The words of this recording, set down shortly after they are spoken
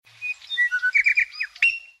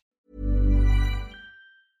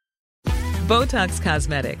Botox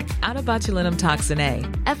Cosmetic, out of botulinum toxin A,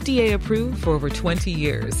 FDA approved for over 20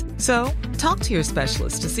 years. So, talk to your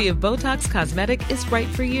specialist to see if Botox Cosmetic is right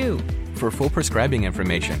for you. For full prescribing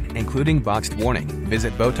information, including boxed warning,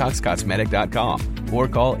 visit BotoxCosmetic.com or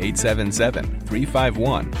call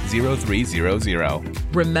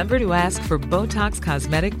 877-351-0300. Remember to ask for Botox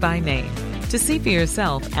Cosmetic by name. To see for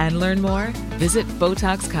yourself and learn more, visit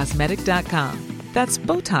BotoxCosmetic.com. That's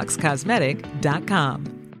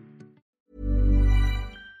BotoxCosmetic.com.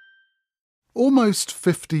 Almost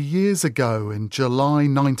 50 years ago, in July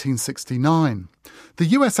 1969, the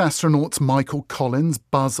US astronauts Michael Collins,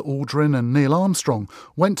 Buzz Aldrin and Neil Armstrong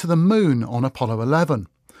went to the moon on Apollo 11,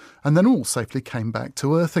 and then all safely came back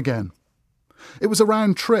to Earth again. It was a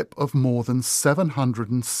round trip of more than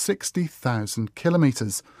 760,000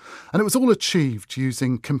 kilometres, and it was all achieved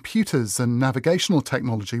using computers and navigational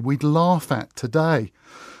technology we'd laugh at today.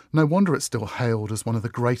 No wonder it's still hailed as one of the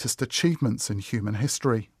greatest achievements in human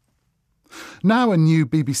history. Now a new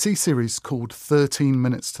BBC series called 13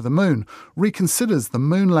 Minutes to the Moon reconsiders the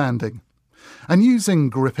moon landing. And using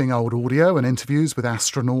gripping old audio and interviews with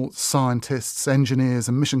astronauts, scientists, engineers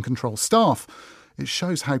and mission control staff, it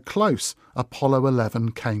shows how close Apollo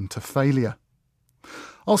 11 came to failure.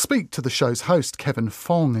 I'll speak to the show's host, Kevin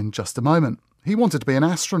Fong, in just a moment. He wanted to be an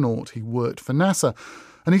astronaut, he worked for NASA,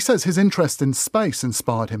 and he says his interest in space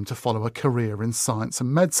inspired him to follow a career in science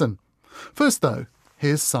and medicine. First, though,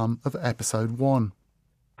 here's some of episode 1.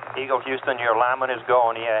 Eagle Houston, your alignment is go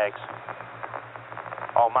on the X.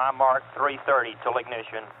 On my mark, 3:30 till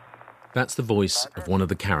ignition. That's the voice of one of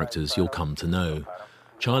the characters you'll come to know.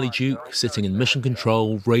 Charlie Duke sitting in mission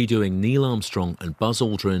control, radioing Neil Armstrong and Buzz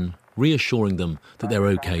Aldrin, reassuring them that they're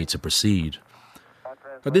okay to proceed.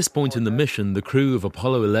 At this point in the mission, the crew of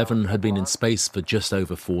Apollo 11 had been in space for just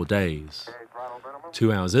over 4 days.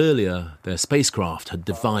 2 hours earlier, their spacecraft had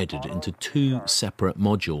divided into 2 separate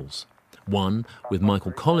modules. One, with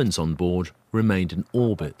Michael Collins on board, remained in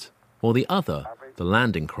orbit, while the other, the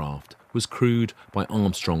landing craft, was crewed by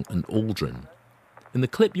Armstrong and Aldrin. In the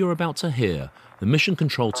clip you're about to hear, the mission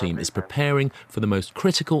control team is preparing for the most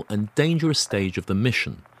critical and dangerous stage of the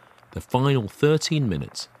mission, the final 13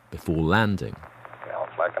 minutes before landing.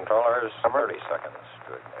 Flight controllers, 30 seconds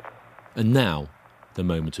to ignition. And now, the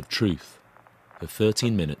moment of truth. The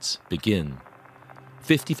 13 minutes begin.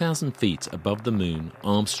 50,000 feet above the moon,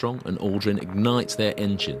 Armstrong and Aldrin ignite their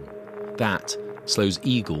engine. That slows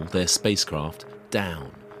Eagle, their spacecraft,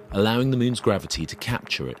 down, allowing the moon's gravity to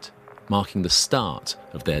capture it, marking the start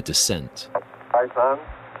of their descent. Hi, son.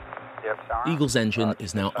 Yes, sir. Eagle's engine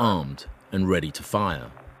is now armed and ready to fire.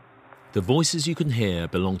 The voices you can hear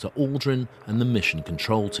belong to Aldrin and the mission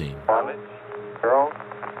control team. 1, 0,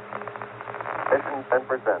 ignition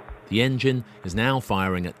 10%. The engine is now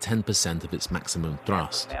firing at 10% of its maximum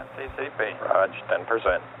thrust. CCP. Rog,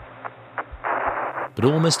 10%. But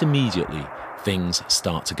almost immediately, things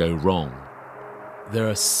start to go wrong. There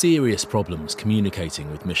are serious problems communicating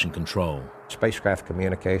with mission control. Spacecraft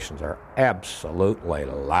communications are absolutely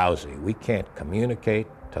lousy. We can't communicate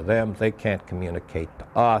to them, they can't communicate to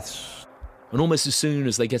us. And almost as soon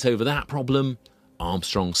as they get over that problem,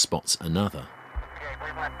 Armstrong spots another. Okay,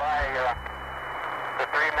 we went by the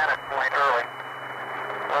 3-minute point early. A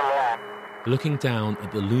little long. Looking down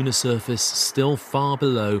at the lunar surface, still far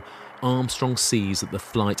below, Armstrong sees that the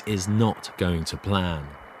flight is not going to plan.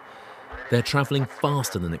 They're travelling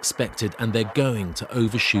faster than expected, and they're going to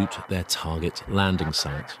overshoot their target landing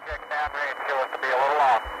site.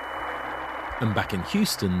 And back in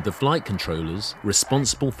Houston, the flight controllers,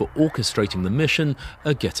 responsible for orchestrating the mission,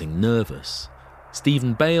 are getting nervous.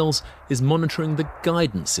 Stephen Bales is monitoring the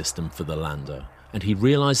guidance system for the lander, and he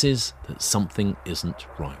realises that something isn't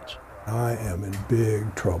right. I am in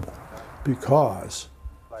big trouble because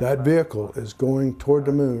that vehicle is going toward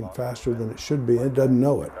the moon faster than it should be and it doesn't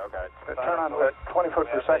know it. The turn on the 20 foot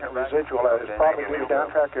per second residual is probably due to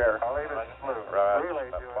downtrack error.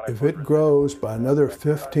 If it grows by another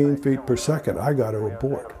 15 feet per second, I got to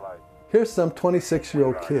abort. Here's some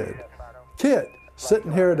 26-year-old kid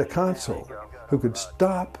sitting here at a console who could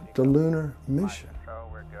stop the lunar mission.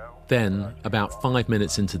 Then, about 5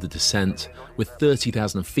 minutes into the descent, with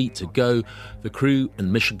 30,000 feet to go, the crew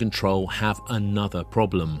and mission control have another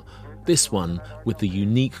problem. This one with the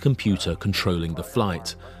unique computer controlling the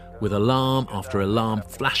flight, with alarm after alarm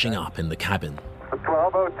flashing up in the cabin.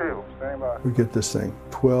 1202, stand by. We get this thing,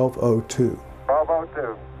 1202.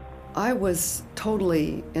 1202. I was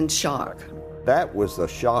totally in shock. That was the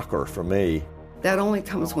shocker for me. That only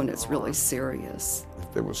comes when it's really serious.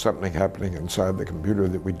 There was something happening inside the computer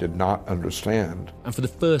that we did not understand. And for the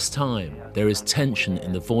first time, there is tension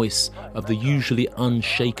in the voice of the usually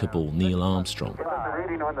unshakable Neil Armstrong.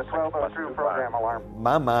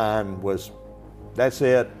 My mind was, that's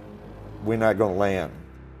it, we're not going to land.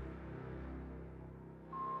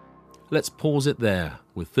 Let's pause it there,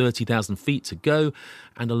 with 30,000 feet to go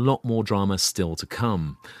and a lot more drama still to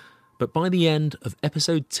come. But by the end of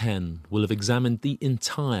episode 10, we'll have examined the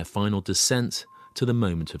entire final descent to the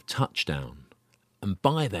moment of touchdown. And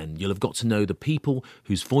by then, you'll have got to know the people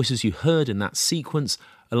whose voices you heard in that sequence,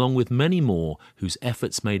 along with many more whose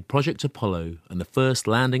efforts made Project Apollo and the first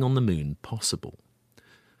landing on the moon possible.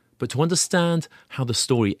 But to understand how the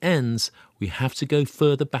story ends, we have to go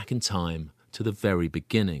further back in time to the very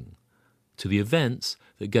beginning, to the events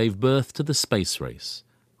that gave birth to the space race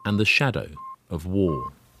and the shadow of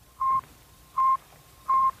war.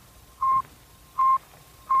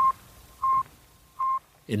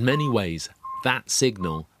 In many ways, that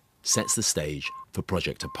signal sets the stage for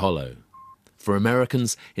Project Apollo. For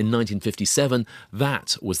Americans in 1957,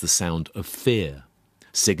 that was the sound of fear.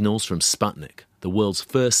 Signals from Sputnik, the world's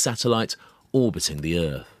first satellite orbiting the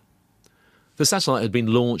Earth. The satellite had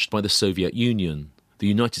been launched by the Soviet Union, the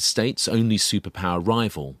United States' only superpower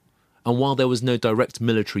rival. And while there was no direct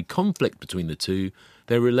military conflict between the two,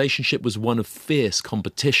 their relationship was one of fierce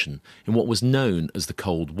competition in what was known as the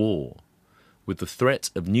Cold War. With the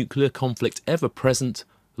threat of nuclear conflict ever present,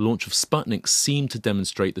 the launch of Sputnik seemed to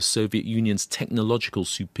demonstrate the Soviet Union's technological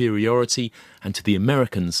superiority, and to the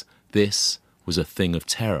Americans, this was a thing of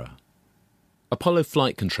terror. Apollo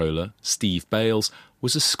flight controller Steve Bales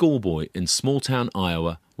was a schoolboy in small-town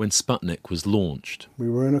Iowa when Sputnik was launched.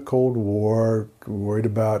 We were in a Cold War, we were worried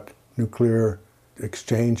about nuclear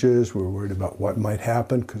exchanges, we were worried about what might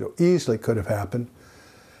happen, because it easily could have happened.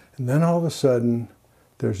 And then all of a sudden,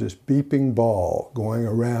 there's this beeping ball going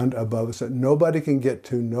around above us that nobody can get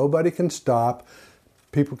to, nobody can stop.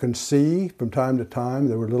 People can see from time to time.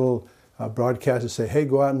 There were little broadcasts that say, hey,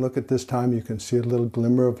 go out and look at this time. You can see a little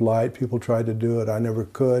glimmer of light. People tried to do it. I never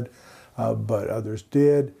could, but others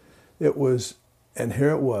did. It was, and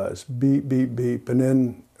here it was, beep, beep, beep. And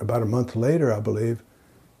then about a month later, I believe,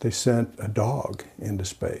 they sent a dog into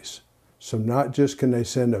space. So not just can they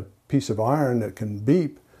send a piece of iron that can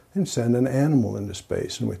beep, and send an animal into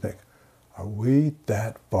space. And we think, are we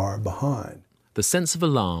that far behind? The sense of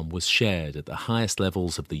alarm was shared at the highest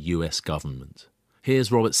levels of the US government.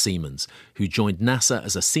 Here's Robert Siemens, who joined NASA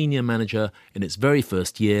as a senior manager in its very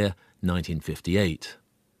first year, 1958.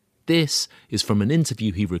 This is from an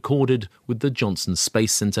interview he recorded with the Johnson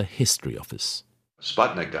Space Center History Office.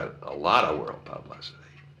 Sputnik got a lot of world publicity,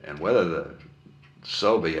 and whether the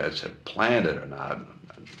Soviets had planned it or not,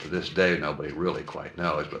 to this day, nobody really quite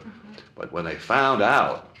knows, but when they found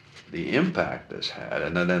out the impact this had,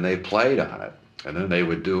 and then they played on it, and then they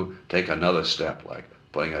would take another step, like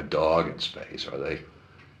putting a dog in space, or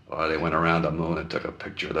they went around the moon and took a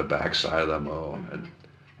picture of the backside of the moon,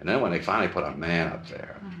 and then when they finally put a man up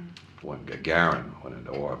there, when Gagarin went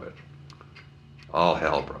into orbit, all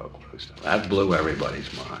hell broke loose. That blew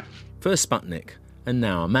everybody's mind. First Sputnik, and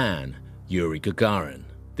now a man, Yuri Gagarin.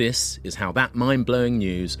 This is how that mind-blowing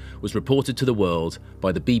news was reported to the world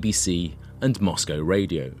by the BBC and Moscow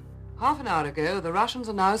radio. Half an hour ago, the Russians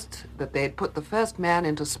announced that they'd put the first man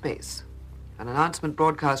into space. An announcement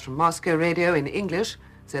broadcast from Moscow radio in English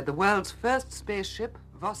said the world's first spaceship,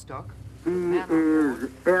 Vostok... He is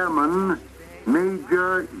Airman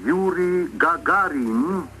Major Yuri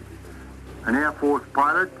Gagarin, an Air Force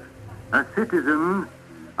pilot, a citizen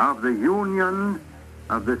of the Union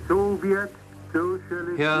of the Soviet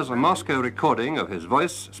Socialist... Here's a Moscow recording of his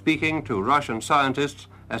voice speaking to Russian scientists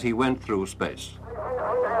as he went through space.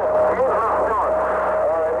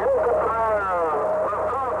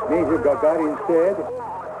 Major Gagarin said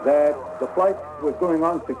that the flight was going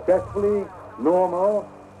on successfully, normal,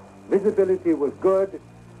 visibility was good,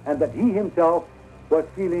 and that he himself was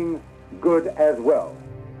feeling good as well.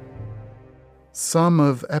 Some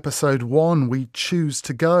of episode 1 we choose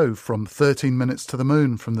to go from 13 Minutes to the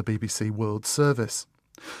Moon from the BBC World Service.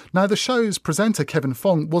 Now, the show's presenter, Kevin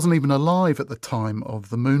Fong, wasn't even alive at the time of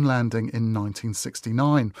the moon landing in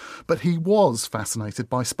 1969, but he was fascinated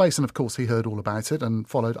by space, and of course he heard all about it and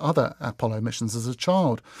followed other Apollo missions as a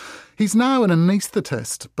child. He's now an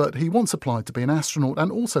anaesthetist, but he once applied to be an astronaut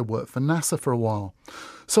and also worked for NASA for a while.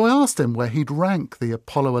 So I asked him where he'd rank the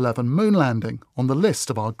Apollo 11 moon landing on the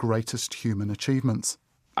list of our greatest human achievements.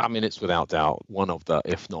 I mean, it's without doubt one of the,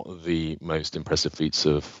 if not the most impressive feats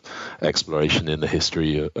of exploration in the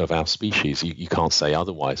history of our species. You can't say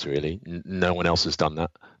otherwise, really. No one else has done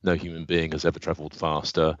that. No human being has ever travelled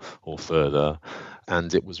faster or further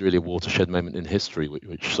And it was really a watershed moment in history,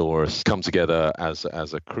 which saw us come together as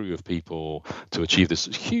a crew of people to achieve this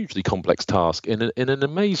hugely complex task in an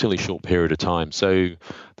amazingly short period of time. So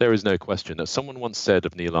there is no question that someone once said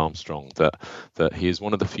of Neil Armstrong that he is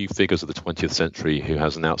one of the few figures of the 20th century who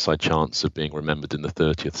has an outside chance of being remembered in the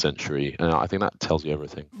 30th century. And I think that tells you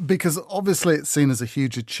everything. Because obviously it's seen as a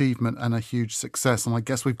huge achievement and a huge success. And I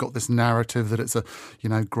guess we've got this narrative that it's a,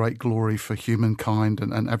 great glory for humankind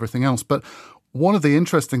and everything else. But one of the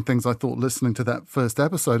interesting things I thought listening to that first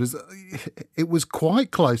episode is it was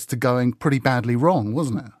quite close to going pretty badly wrong,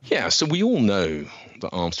 wasn't it? Yeah, so we all know that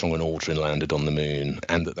Armstrong and Aldrin landed on the moon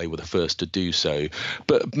and that they were the first to do so.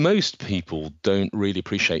 But most people don't really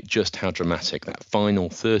appreciate just how dramatic that final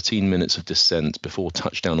 13 minutes of descent before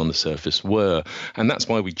touchdown on the surface were. And that's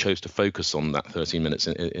why we chose to focus on that 13 minutes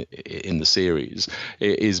in the series,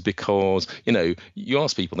 is because, you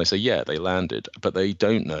ask people and they say, yeah, they landed, but they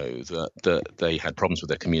don't know that they had problems with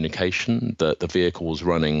their communication, that the vehicle was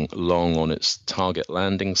running long on its target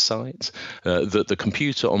landing site, that the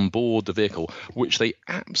computer on board the vehicle, which they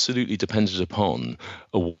absolutely depended upon,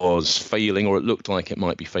 was failing, or it looked like it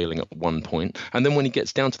might be failing at one point. And then when he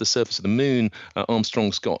gets down to the surface of the moon,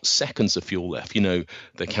 Armstrong's got seconds of fuel left.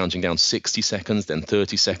 They're counting down 60 seconds, then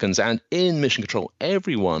 30 seconds. And in Mission Control,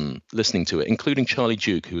 everyone listening to it, including Charlie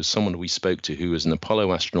Duke, who was someone we spoke to, who was an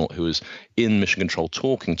Apollo astronaut who was in Mission Control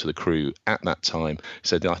talking to the crew at that time,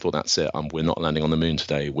 said, I thought that's it. We're not landing on the moon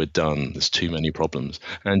today. We're done. There's too many problems.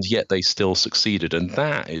 And yet they still succeeded. And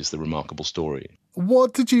that is the remarkable story.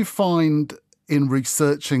 What did you find in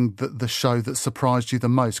researching the show that surprised you the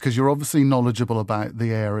most? Because you're obviously knowledgeable about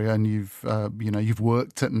the area and you've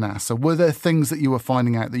worked at NASA. Were there things that you were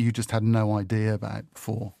finding out that you just had no idea about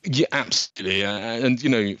before? Yeah, absolutely.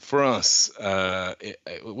 And for us,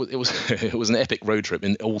 it was an epic road trip.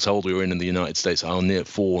 And all told, we were in the United States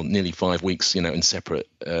nearly 5 weeks, in separate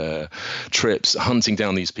trips, hunting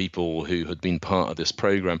down these people who had been part of this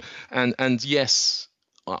program. And yes,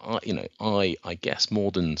 I guess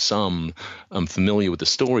more than some, I'm familiar with the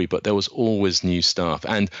story, but there was always new stuff.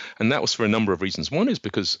 And that was for a number of reasons. One is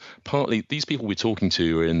because partly these people we're talking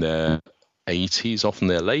to are in their 80s, often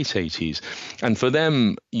their late 80s. And for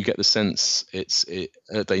them, you get the sense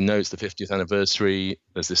they know it's the 50th anniversary.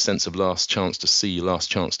 There's this sense of last chance to see, last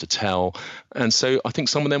chance to tell. And so I think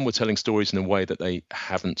some of them were telling stories in a way that they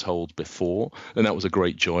haven't told before. And that was a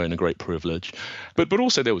great joy and a great privilege. But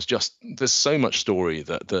also there's so much story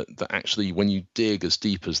that actually when you dig as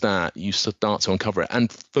deep as that, you start to uncover it.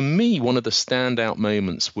 And for me, one of the standout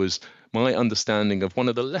moments was my understanding of one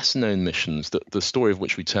of the lesser-known missions, that the story of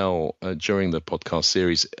which we tell during the podcast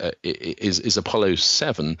series is Apollo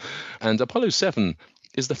 7. And Apollo 7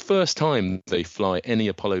 is the first time they fly any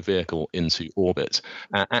Apollo vehicle into orbit.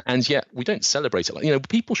 And yet we don't celebrate it.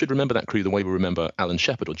 People should remember that crew the way we remember Alan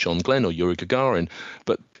Shepard or John Glenn or Yuri Gagarin,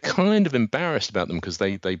 but kind of embarrassed about them because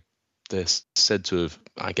they're said to have,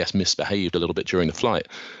 I guess, misbehaved a little bit during the flight.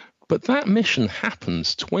 But that mission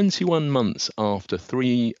happens 21 months after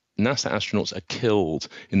 3 NASA astronauts are killed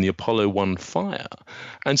in the Apollo 1 fire.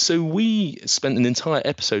 And so we spent an entire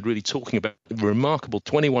episode really talking about the remarkable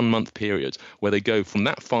 21-month period where they go from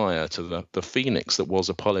that fire to the Phoenix that was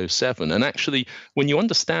Apollo 7. And actually, when you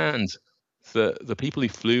understand that the people who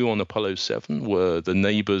flew on Apollo 7 were the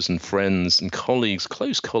neighbors and friends and colleagues,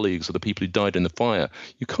 close colleagues of the people who died in the fire,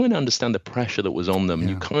 you kind of understand the pressure that was on them. Yeah.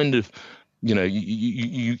 You kind of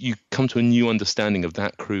you come to a new understanding of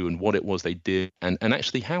that crew and what it was they did, and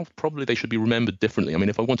actually how probably they should be remembered differently. I mean,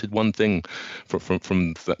 if I wanted one thing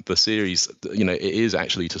from the series, it is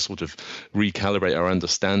actually to sort of recalibrate our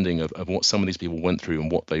understanding of what some of these people went through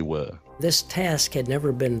and what they were. This task had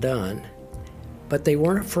never been done, but they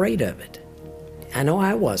weren't afraid of it. I know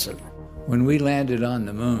I wasn't. When we landed on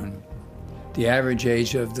the moon, the average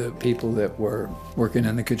age of the people that were working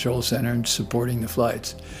in the control center and supporting the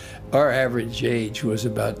flights, our average age was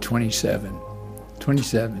about 27,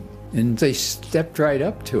 and they stepped right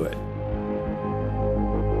up to it.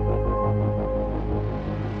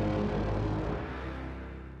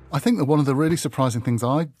 I think that one of the really surprising things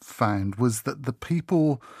I found was that the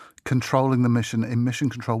people controlling the mission in Mission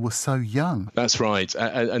Control were so young. That's right.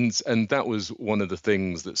 And that was one of the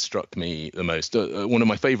things that struck me the most. One of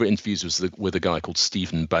my favorite interviews was with a guy called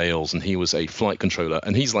Stephen Bales, and he was a flight controller,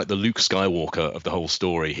 and he's like the Luke Skywalker of the whole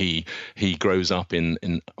story. He grows up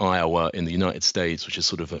in Iowa in the United States, which is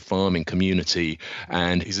sort of a farming community,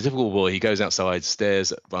 and he's a typical boy. He goes outside,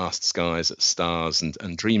 stares at vast skies, at stars,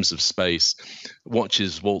 and dreams of space,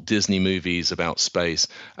 watches Walt Disney movies about space,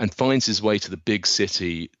 and finds his way to the big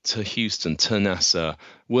city to Houston, to NASA,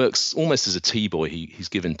 works almost as a T-boy. He's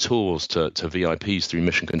given tours to VIPs through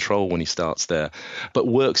Mission Control when he starts there, but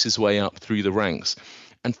works his way up through the ranks.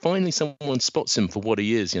 And finally, someone spots him for what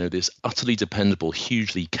he is, this utterly dependable,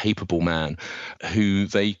 hugely capable man who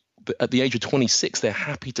at the age of 26, they're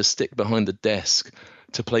happy to stick behind the desk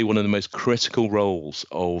to play one of the most critical roles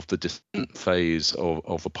of the descent phase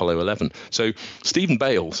of Apollo 11. So Stephen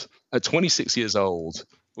Bales, at 26 years old,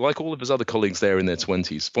 like all of his other colleagues there in their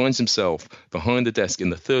 20s, finds himself behind the desk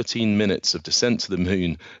in the 13 minutes of descent to the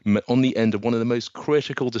moon on the end of one of the most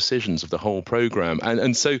critical decisions of the whole program.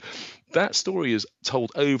 And so that story is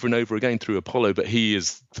told over and over again through Apollo, but he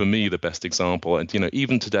is, for me, the best example. And,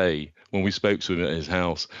 even today, when we spoke to him at his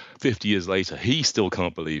house 50 years later, he still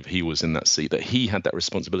can't believe he was in that seat, that he had that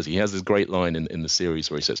responsibility. He has this great line in the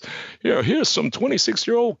series where he says, here's some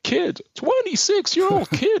 26-year-old kid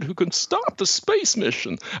who can start the space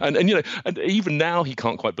mission. And even now he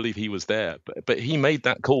can't quite believe he was there, but he made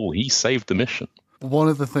that call. He saved the mission. One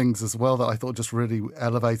of the things as well that I thought just really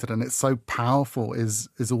elevated, and it's so powerful, is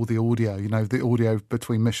all the audio, the audio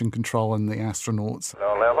between Mission Control and the astronauts.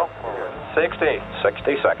 Low level, 60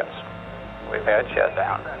 seconds. We've had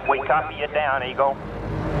shutdown. We copy you down, Eagle.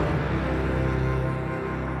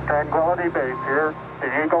 Tranquility Base here.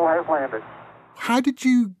 The Eagle has landed. How did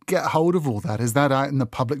you get hold of all that? Is that out in the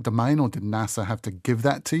public domain, or did NASA have to give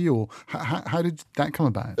that to you? Or how did that come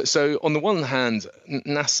about? So on the one hand,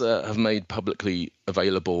 NASA have made publicly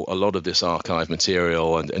available a lot of this archive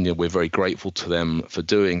material, and we're very grateful to them for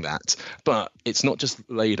doing that. But it's not just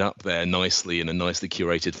laid up there nicely in a nicely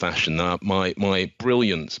curated fashion. My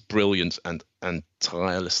brilliant and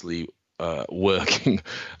tirelessly working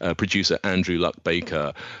producer Andrew Luck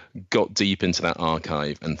Baker got deep into that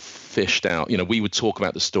archive and fished out. We would talk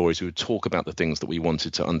about the stories, we would talk about the things that we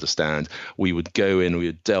wanted to understand. We would go in, we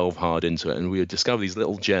would delve hard into it, and we would discover these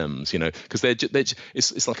little gems. Because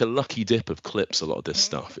it's like a lucky dip of clips. A lot of this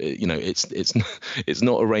stuff, it's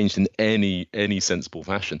not arranged in any sensible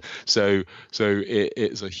fashion. So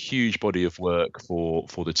it's a huge body of work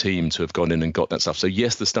for the team to have gone in and got that stuff. So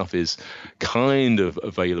yes, the stuff is kind of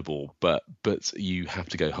available, but you have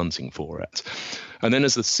to go hunting for it. And then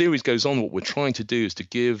as the series goes on, what we're trying to do is to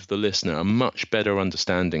give the listener a much better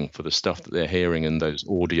understanding for the stuff that they're hearing in those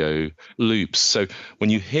audio loops. So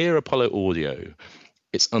when you hear Apollo audio,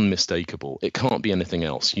 it's unmistakable. It can't be anything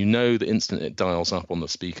else. The instant it dials up on the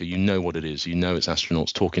speaker, you know what it is. You know it's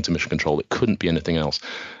astronauts talking to Mission Control. It couldn't be anything else.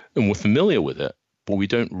 And we're familiar with it, but we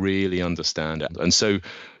don't really understand it. And so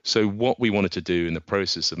what we wanted to do in the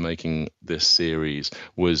process of making this series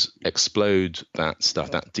was explode that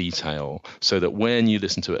stuff, that detail, so that when you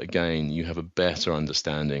listen to it again, you have a better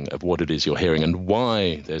understanding of what it is you're hearing and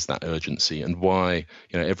why there's that urgency, and why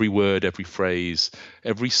every word, every phrase,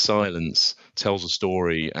 every silence tells a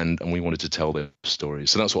story, and we wanted to tell those stories.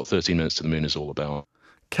 So that's what 13 Minutes to the Moon is all about.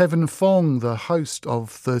 Kevin Fong, the host of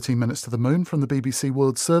 13 Minutes to the Moon from the BBC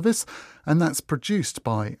World Service, and that's produced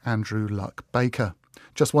by Andrew Luck Baker.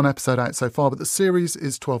 Just one episode out so far, but the series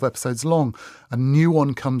is 12 episodes long. A new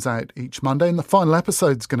one comes out each Monday, and the final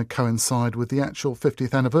episode is going to coincide with the actual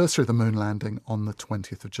 50th anniversary of the moon landing on the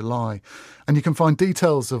 20th of July. And you can find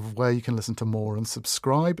details of where you can listen to more and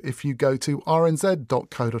subscribe if you go to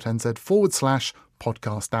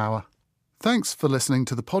rnz.co.nz/podcast hour. Thanks for listening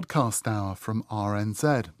to the Podcast Hour from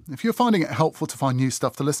RNZ. If you're finding it helpful to find new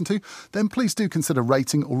stuff to listen to, then please do consider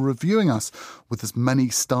rating or reviewing us with as many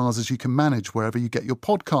stars as you can manage wherever you get your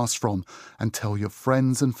podcasts from, and tell your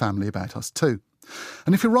friends and family about us too.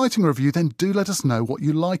 And if you're writing a review, then do let us know what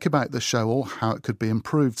you like about the show or how it could be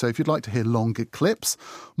improved. So if you'd like to hear longer clips,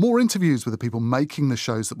 more interviews with the people making the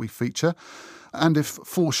shows that we feature, and if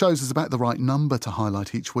 4 shows is about the right number to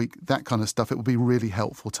highlight each week, that kind of stuff, it would be really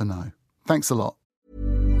helpful to know. Thanks a lot.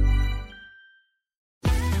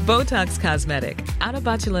 Botox Cosmetic, out of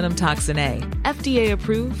botulinum toxin A, FDA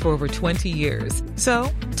approved for over 20 years.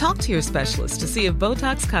 So, talk to your specialist to see if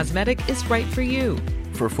Botox Cosmetic is right for you.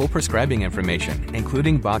 For full prescribing information,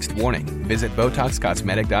 including boxed warning, visit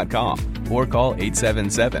BotoxCosmetic.com or call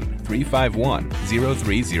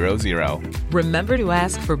 877-351-0300. Remember to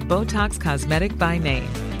ask for Botox Cosmetic by name.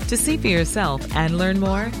 To see for yourself and learn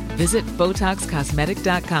more, visit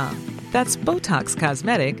BotoxCosmetic.com. That's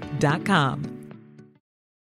BotoxCosmetic.com.